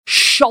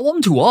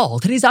Shalom to all.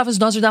 Today's daf is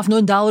Nazir daf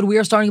Nun Daled. We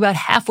are starting about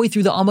halfway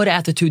through the Amud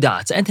at the two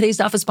dots. And today's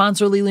daf is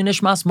sponsored Lili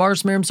Nishmas,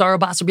 Mars Miriam Sarah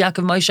Basar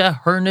Yaakov Maisha,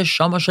 her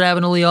Neshama should have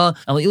an Aliyah,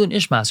 and Lili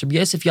Nishmas, Rabbi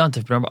Yosef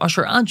Yantif, Rabbi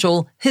Asher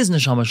Anshul, his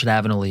Neshama should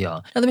have an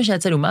Aliyah. Now the Mishnah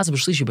had said Umasa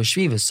B'Shlishi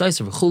B'Shvi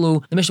V'Saiser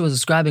V'Chulu. The Mishnah was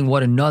describing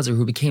what a Nazir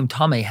who became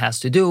Tameh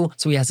has to do.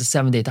 So he has a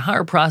 7-day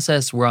Tahara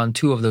process. We're on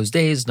 2 of those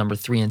days, number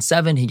 3 and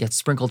 7. He gets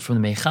sprinkled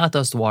from the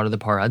Mechatas, the water of the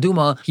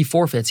Paraduma. He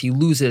forfeits, he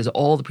loses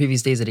all the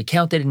previous days that he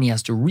counted, and he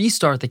has to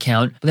restart the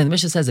count. But then the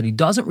Mishnah says that he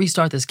doesn't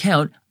restart this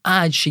count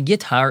ad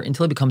sheyitar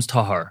until it becomes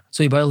tahar.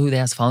 So Yibayel, who they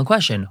ask the following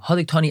question: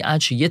 Hadik tani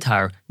ad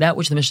sheyitar, that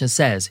which the Mishnah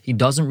says he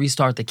doesn't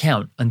restart the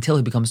count until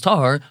he becomes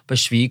tahar. But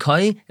shvi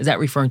kai, is that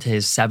referring to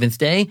his 7th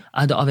day?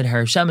 Ad avid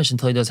harav shemesh,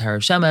 until he does harav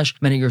shemesh.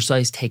 Many of your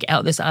sites take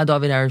out this ad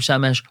avid harav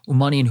shemesh.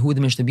 Umani, and who would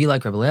the Mishnah be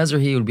like? Rabbi Eliezer,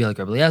 he would be like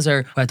Rabbi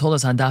Eliezer, who had told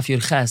us on Daf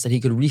Yud Ches that he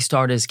could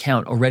restart his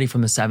count already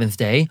from the 7th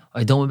day.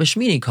 I don't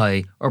b'shmini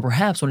kai, or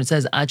perhaps when it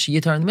says ad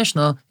sheyitar in the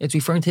Mishnah, it's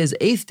referring to his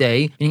 8th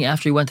day, meaning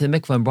after he went to the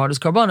mikvah and brought his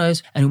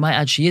karbanos. And umay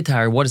ad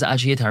sheyitar, what does ad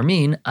sheyitar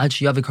mean? Ad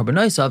sheyavi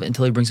karbonosav,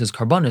 until he brings his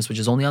karbonos, which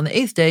is only on the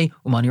 8th day.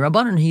 Umani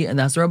rabbanon he, and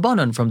that's the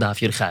rabbanon from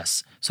Daf Yud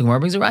Ches. So Gemara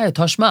brings a raya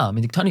tashma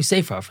midiktani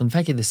sefer, from the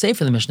fact that the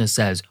sefer the Mishnah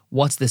says.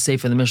 What's the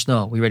sefer the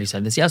Mishnah? We already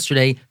said this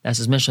yesterday. That's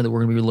his Mishnah that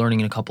we're going to be learning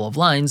in a couple of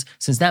lines.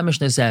 Since that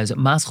Mishnah says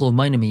maschol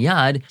mayna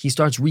miyad, he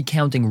starts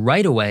recounting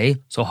right away.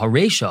 So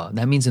haresha,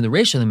 that means in the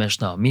resha of the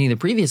Mishnah, meaning the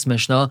previous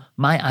Mishnah,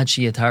 my ad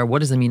sheyatar. What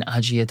does that mean?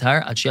 Ad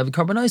sheyatar, ad sheyavi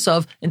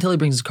karbonosav, until he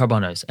brings his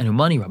karbonos. And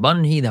umani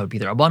rabbanon he, that would be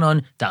the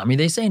rabbanon. Da'amri,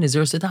 they say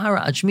Nazir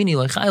tahara ad shmini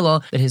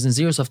loichayla, that his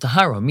Nazirus of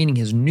tahara, meaning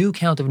his new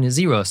count of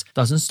Nazirus,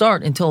 doesn't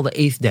start until the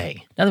 8th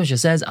day. Now the Mishnah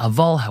says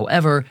aval,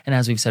 however, and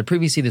as we've said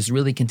previously, this is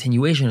really a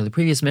continuation of the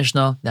previous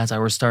Mishnah. That's why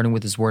we're starting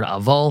with this word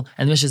aval.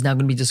 And the Mishnah is now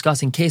going to be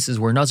discussing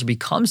cases where Nazir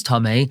becomes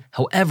tameh.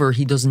 However,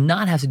 he does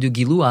not have to do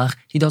giluach.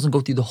 He doesn't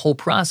go through the whole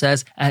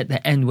process at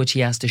the end, which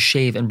he has to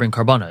shave and bring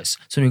karbanos.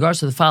 So in regards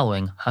to the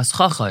following,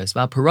 haschachais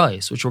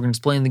va'parais, which we're going to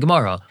explain in the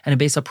Gemara, and a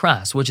besa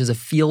pras, which is a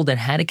field that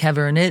had a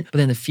kever in it, but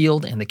then the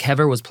field and the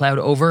kever was plowed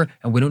over,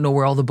 and we don't know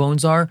where all the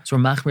bones are. So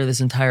we're machmir,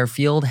 this entire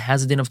field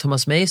has a din of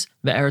tumas meis,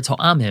 ve'eretz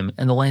ha'amim,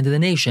 and the land of the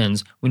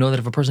nations. We know that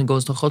if a person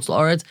goes to chutz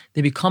la'aretz,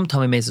 they become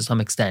tamei meis to some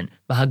extent.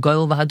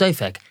 V'hagoyel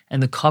v'hadoifek,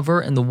 and the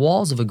cover and the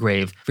walls of a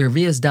grave,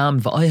 v'revias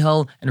dam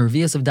v'oihel, and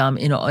revias of dam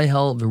in a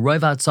oihel,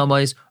 v'roivat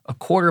samais, a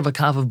quarter of a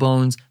kav of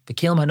bones,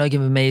 v'kelim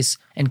hanagim v'meis,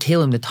 and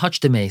kalim that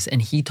touched the mace,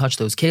 and he touched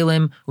those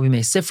kalim, v'mei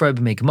sifra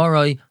b'mei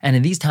gemarai. And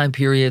in these time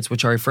periods,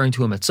 which are referring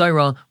to a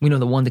metzora, we know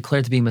the one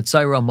declared to be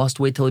metzora must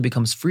wait till he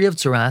becomes free of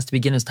tzaras to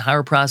begin his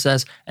tahara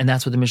process, and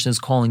that's what the Mishnah is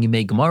calling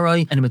yimei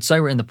gemarai. And a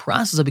metzora in the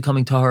process of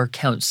becoming tahar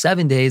counts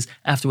 7 days,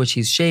 after which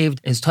he's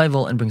shaved, is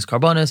toivel, and brings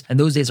karbanos, and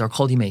those days are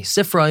called yimei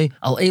sifra.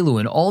 Al elu,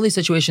 in all these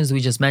situations that we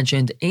just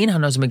mentioned, ein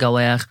hanazir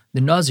megaleach,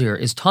 the nazir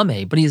is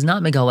tameh, but he is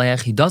not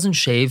megaleach, he doesn't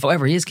shave.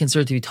 However, he is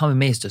considered to be tameh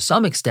meis to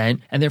some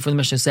extent, and therefore the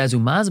Mishnah says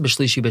umaz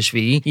b'shlishi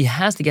b'shvi, he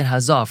has to get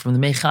hazah from the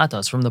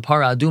mechatas, from the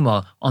para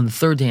aduma, on the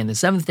 3rd day and the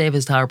 7th day of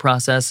his tahara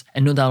process.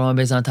 And no doubt on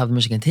top of the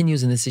Mishnah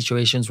continues in these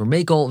situations where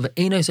mekel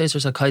v'einoi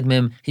seiser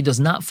sakaydmim, he does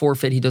not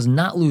forfeit, he does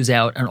not lose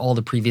out on all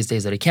the previous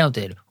days that he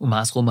counted.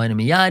 Umaschol mayna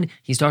miyad,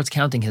 he starts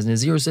counting his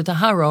nazirus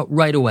tahara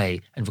right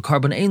away, and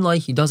v'karbon ein loi,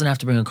 he doesn't have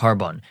to bring a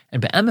carbon.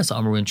 And be'emes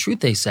amru, in truth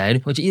they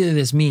said, which either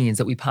this means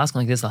that we pass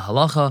like this a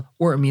halacha,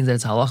 or it means that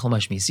it's halacha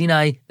mashmi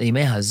sinai, that you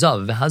may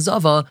hazav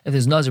v'hazava, if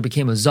his nazir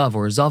became a zav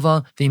or a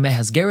zava, v'yimei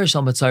hasgerish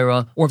al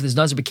metzora, or if his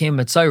nazir became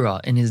a metzora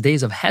in his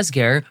days of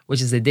hesger,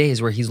 which is the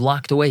days where he's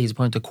locked away, he's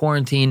put into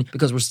quarantine,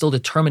 because we're still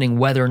determining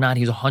whether or not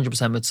he's 100%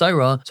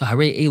 metzora. So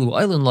harei elu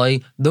island loi,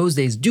 those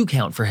days do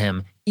count for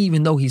him,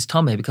 even though he's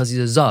tameh because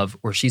he's a zav,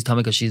 or she's tameh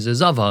because she's a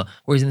zava,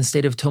 or he's in the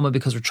state of toma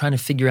because we're trying to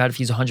figure out if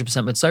he's 100%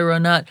 metzora or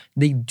not.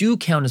 They do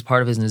count as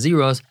part of his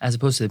naziros, as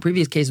opposed to the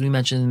previous case we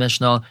mentioned in the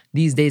Mishnah.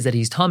 These days that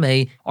he's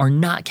tameh are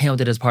not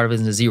counted as part of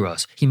his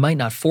naziros. He might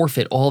not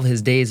forfeit all of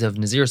his days of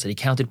naziros that he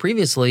counted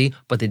previously,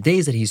 but the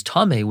days that he's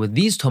tameh with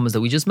these tomas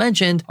that we just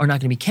mentioned are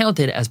not going to be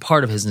counted as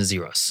part of his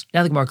naziros.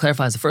 Now the Gemara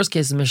clarifies the first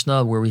case of the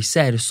Mishnah where we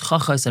said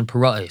schachas and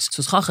para'is.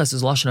 So schachas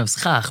is lashon of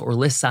schach, or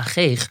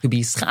lisachech, to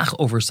be schach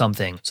over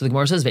something. So the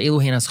Gemara says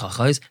ve'elu heinas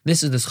schachas.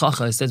 This is the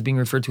schachas that's being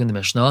referred to in the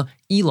Mishnah.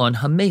 Elon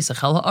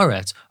hamesach al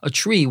haaretz, a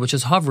tree which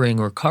is hovering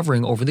or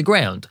covering over the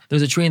ground.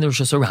 There's a tree in the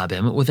Rosh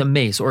Hashanah with a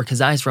mace or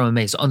kazais from a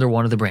mace under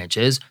one of the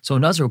branches. So a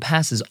nazir who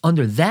passes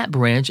under that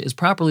branch is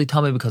properly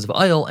tameh because of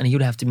oil, and he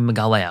would have to be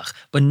megaleach,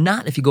 but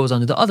not if he goes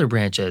under the other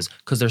branches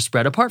because they're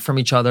spread apart from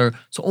each other.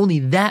 So only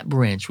that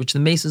branch which the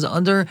mace is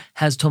under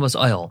has tumas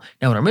oil.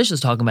 Now what our Mishnah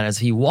is talking about is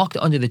if he walked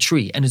under the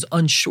tree and is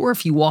unsure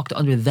if he walked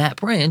under that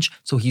branch,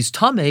 so he's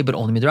tameh but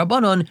only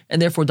midrabanan, and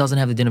and therefore doesn't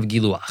have the din of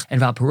giluach.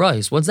 And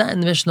vapurais, what's that in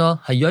the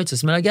Mishnah?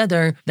 Hayotzes min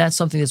hageder, that's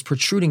something that's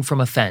protruding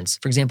from a fence.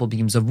 For example,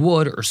 beams of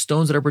wood or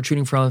stones that are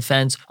protruding from a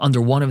fence. Under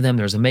one of them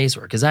there's a mace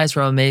or a kazayis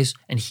from a mace,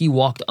 and he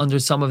walked under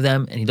some of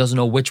them, and he doesn't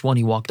know which one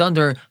he walked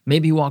under.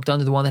 Maybe he walked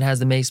under the one that has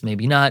the mace,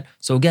 maybe not.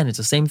 So again, it's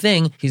the same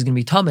thing. He's going to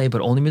be tameh, but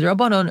only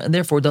midrabanan, and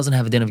therefore doesn't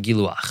have a din of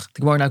giluach.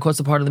 The Gemara now quotes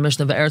the part of the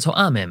Mishnah of Eretz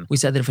Ha'amim. We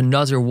said that if a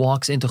Nazir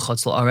walks into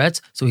Chutz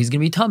La'aretz, so he's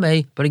going to be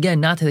tameh, but again,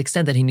 not to the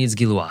extent that he needs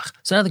giluach.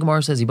 So now the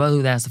Gemara says,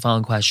 Yibahu, that asks the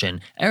following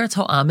question: Eretz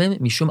Ha'amim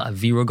mishum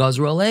avira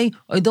gazra alei,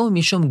 or don't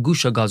mishum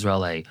gusha gazra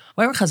alei?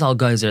 Why are Chazal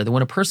geyser that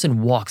when a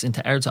person walks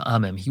into Eretz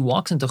Ha'amim, he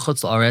walks into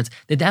Chutz La'aretz,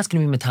 that's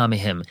going to be metame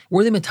him?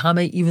 Were they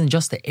metame even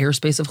just the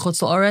airspace of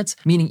Chutz La'aretz?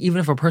 Meaning, even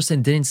if a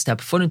person didn't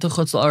step foot into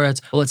Chutz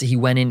La'aretz, or let's say he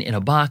went in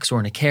a box or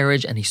in a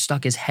carriage and he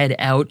stuck his head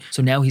out,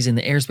 so now he's in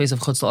the airspace of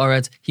Chutz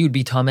La'aretz, he would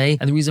be tameh.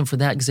 And the reason for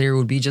that gzeira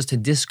would be just to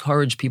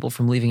discourage people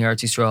from leaving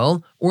Eretz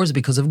Yisrael, or is it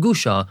because of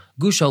gusha?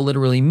 Gusha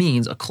literally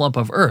means a clump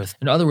of earth.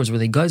 In other words, where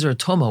the geyser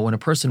toma when a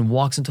person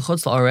walks into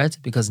Chutz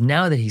La'aretz, because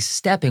now that he's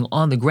stepping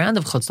on the ground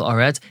of Chutz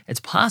La'aretz, it's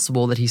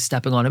possible that he's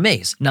stepping on a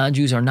mace.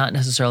 Non-Jews are not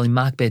necessarily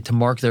makbet to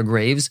mark their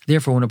graves.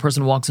 Therefore, when a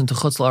person walks into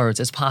Chutz La'aretz,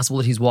 it's possible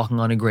that he's walking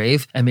on a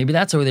grave, and maybe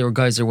that's why they were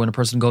geyser when a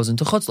person goes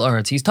into Chutz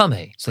La'aretz, he's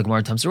tameh. So the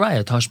Gemara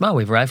Tamsaraya, Tashma,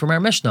 we have right from our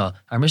Mishnah.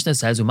 Our Mishnah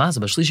says, Umasa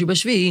b'shlishi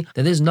b'shvi,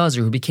 that this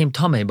Nazir who became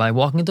tameh by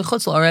walking into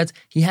Chutz La'aretz,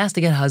 he has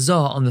to get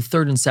hazah on the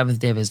third and seventh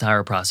day of his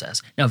entire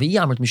process. Now, if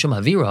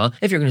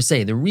you're going to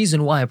say the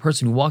reason why a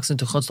person who walks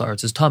into Chutz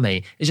La'aretz is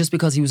tameh is just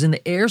because he was in the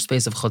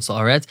airspace of Chutz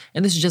La'aretz,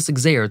 and this is just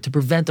exer to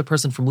prevent the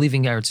person from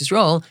leaving Eretz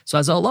Yisrael, so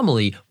hazah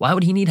lamali, why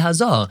would he need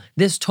hazah?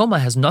 This toma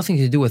has nothing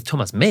to do with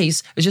Tomas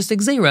mace, it's just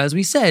exer, as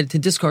we said, to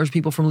discourage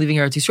people from leaving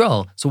Eretz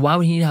Yisrael. So why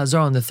would he need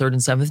hazah on the third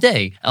and seventh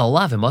day?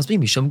 El-Lav, it must be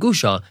misham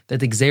gusha, that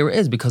the exer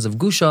is because of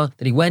gusha,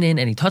 that he went in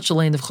and he touched the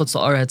land of Chutz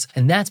La'aretz,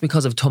 and that's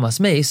because of Tomas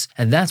mace,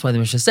 and that's why the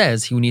Mishnah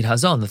says he would need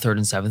hazah on the third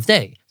and seventh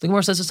day. The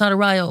Gemara says it's not a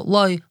raya.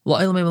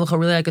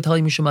 Really, I could tell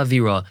you mishum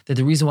avira, that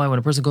the reason why when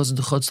a person goes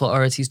into Chutz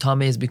La'aretz he's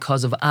tameh is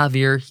because of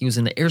avir. He was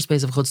in the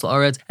airspace of Chutz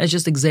La'aretz, and it's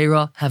just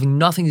exera having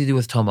nothing to do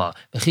with toma.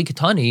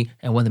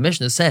 And when the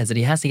Mishnah says that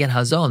he has to get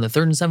hazah on the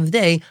third and seventh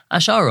day,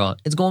 ashara,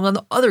 it's going on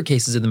the other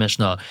cases in the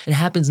Mishnah. It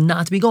happens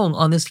not to be going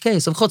on this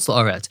case of Chutz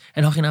La'aretz.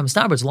 And hachinam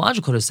staber, it's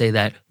logical to say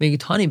that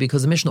megitani,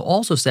 because the Mishnah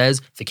also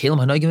says the kalim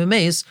hanagim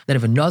mace, that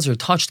if a nazir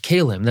touched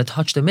kalim that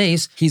touched a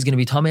mace, he's going to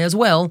be tameh as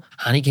well.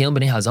 Hani kalim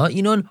b'nei hazah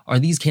inun, are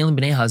these kalim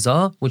b'nei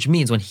hazah? Which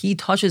means when he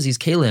touches these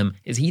kalim,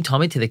 is he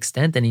tameh to the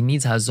extent that he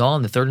needs hazah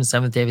on the third and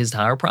seventh day of his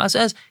entire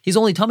process? He's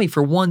only tameh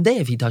for one day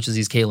if he touches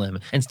these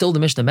kalim. And still the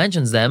Mishnah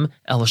mentions them,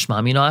 el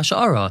shmami na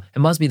ashara. It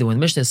must be that when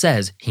the Mishnah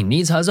says he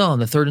needs hazah on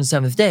the third and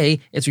seventh day,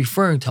 it's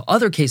referring to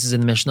other cases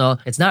in the Mishnah.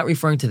 It's not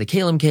referring to the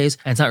kalim case,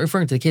 and it's not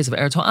referring to the case of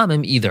Eretz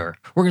Ha'amim either.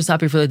 We're going to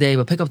stop here for the day,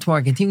 but pick up tomorrow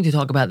and continue to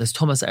talk about this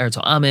Tomas Eretz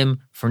Ha'amim.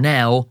 For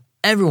now,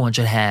 everyone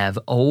should have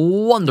a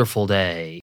wonderful day.